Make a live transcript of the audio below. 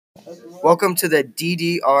Welcome to the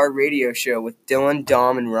DDR radio show with Dylan,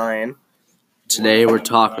 Dom, and Ryan. Today we're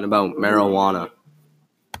talking about marijuana.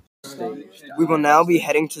 We will now be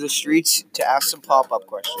heading to the streets to ask some pop-up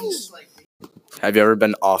questions. Have you ever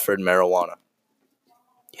been offered marijuana?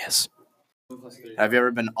 Yes. Have you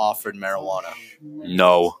ever been offered marijuana?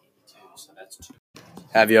 No.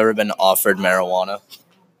 Have you ever been offered marijuana?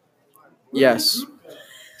 Yes.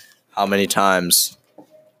 How many times?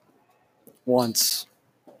 Once.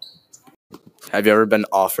 Have you ever been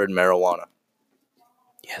offered marijuana?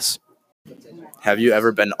 Yes. Have you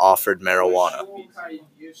ever been offered marijuana?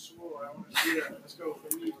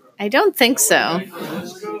 I don't think so.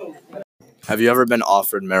 Have you ever been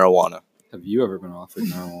offered marijuana? Have you ever been offered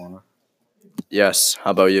marijuana? Yes.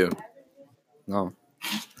 How about you? No.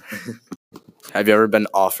 Have you ever been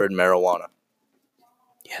offered marijuana?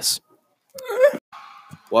 Yes.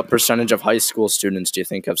 What percentage of high school students do you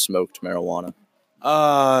think have smoked marijuana?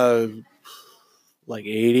 Like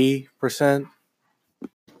 80%.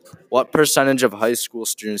 What percentage of high school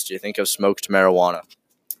students do you think have smoked marijuana?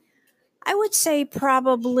 I would say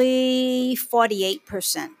probably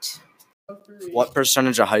 48%. What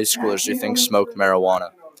percentage of high schoolers do you think smoke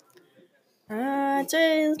marijuana? I'd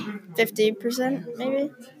say 50%,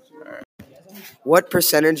 maybe. What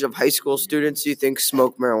percentage of high school students do you think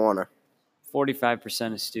smoke marijuana?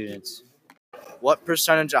 45% of students. What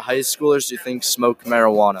percentage of high schoolers do you think smoke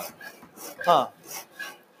marijuana?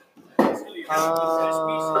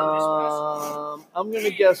 I'm going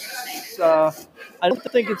to guess, I don't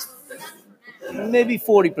think it's maybe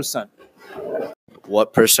 40%.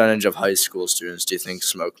 What percentage of high school students do you think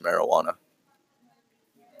smoke marijuana?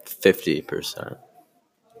 50%.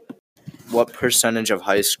 What percentage of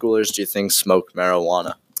high schoolers do you think smoke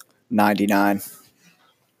marijuana? 99.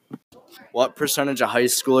 What percentage of high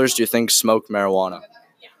schoolers do you think smoke marijuana?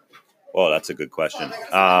 Well, that's a good question.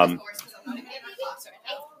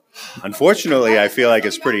 Unfortunately, I feel like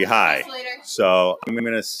it's pretty high. So I'm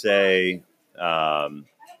going to say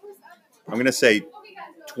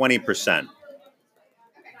 20%.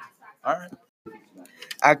 All right.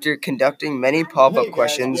 After conducting many pop-up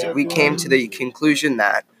questions, we came to the conclusion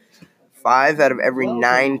that 5 out of every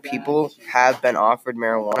 9 people have been offered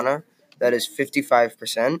marijuana. That is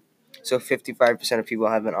 55%. So 55% of people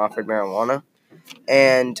have been offered marijuana.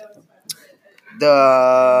 And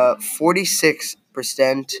the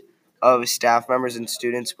 46% of staff members and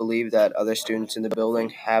students believe that other students in the building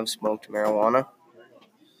have smoked marijuana.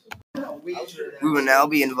 We will now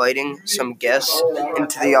be inviting some guests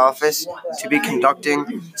into the office to be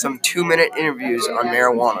conducting some 2-minute interviews on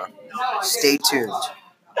marijuana. Stay tuned.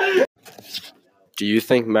 Do you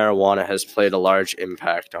think marijuana has played a large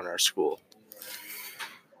impact on our school?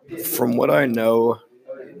 From what I know,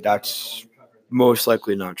 that's most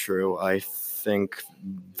likely not true. I think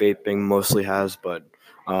vaping mostly has, but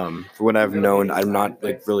for what I've known, I'm not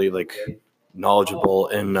really knowledgeable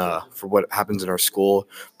in for what happens in our school.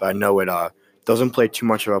 But I know it doesn't play too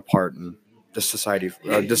much of a part in this society,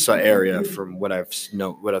 this area. From what I've seen.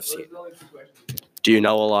 Do you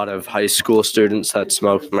know a lot of high school students that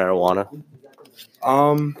smoke marijuana?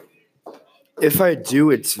 If I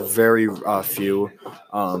do, it's very few.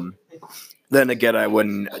 Then again, I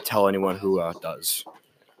wouldn't tell anyone who does.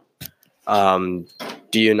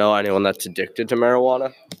 Do you know anyone that's addicted to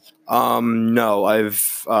marijuana? No,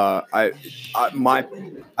 I've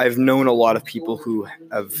known a lot of people who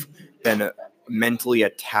have been mentally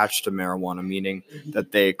attached to marijuana, meaning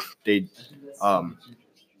that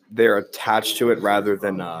they're attached to it rather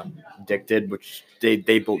than addicted, which they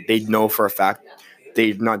know for a fact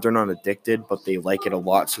they're not addicted, but they like it a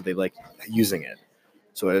lot, so they like using it.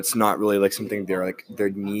 So it's not really like something they're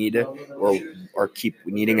need or keep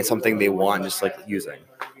needing. It's something they want, just like using.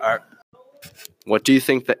 What do you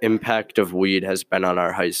think the impact of weed has been on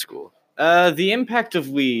our high school? The impact of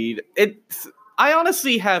weed, I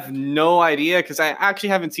honestly have no idea because I actually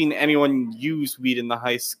haven't seen anyone use weed in the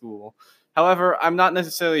high school. However, I'm not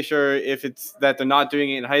necessarily sure if it's that they're not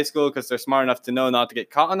doing it in high school because they're smart enough to know not to get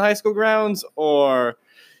caught on high school grounds, or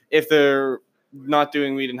if they're not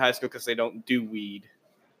doing weed in high school because they don't do weed.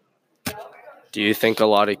 Do you think a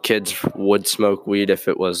lot of kids would smoke weed if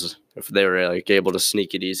they were able to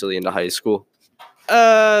sneak it easily into high school?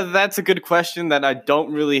 That's a good question that I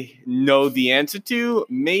don't really know the answer to.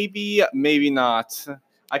 Maybe, maybe not.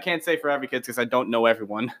 I can't say for every kid because I don't know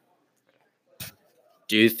everyone.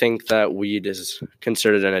 Do you think that weed is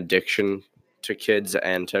considered an addiction to kids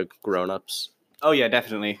and to grown-ups? Oh, yeah,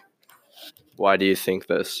 definitely. Why do you think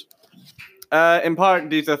this? In part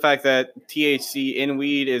due to the fact that THC in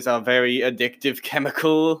weed is a very addictive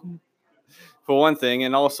chemical for one thing,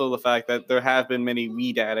 and also the fact that there have been many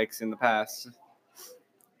weed addicts in the past.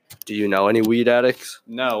 Do you know any weed addicts?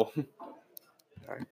 No.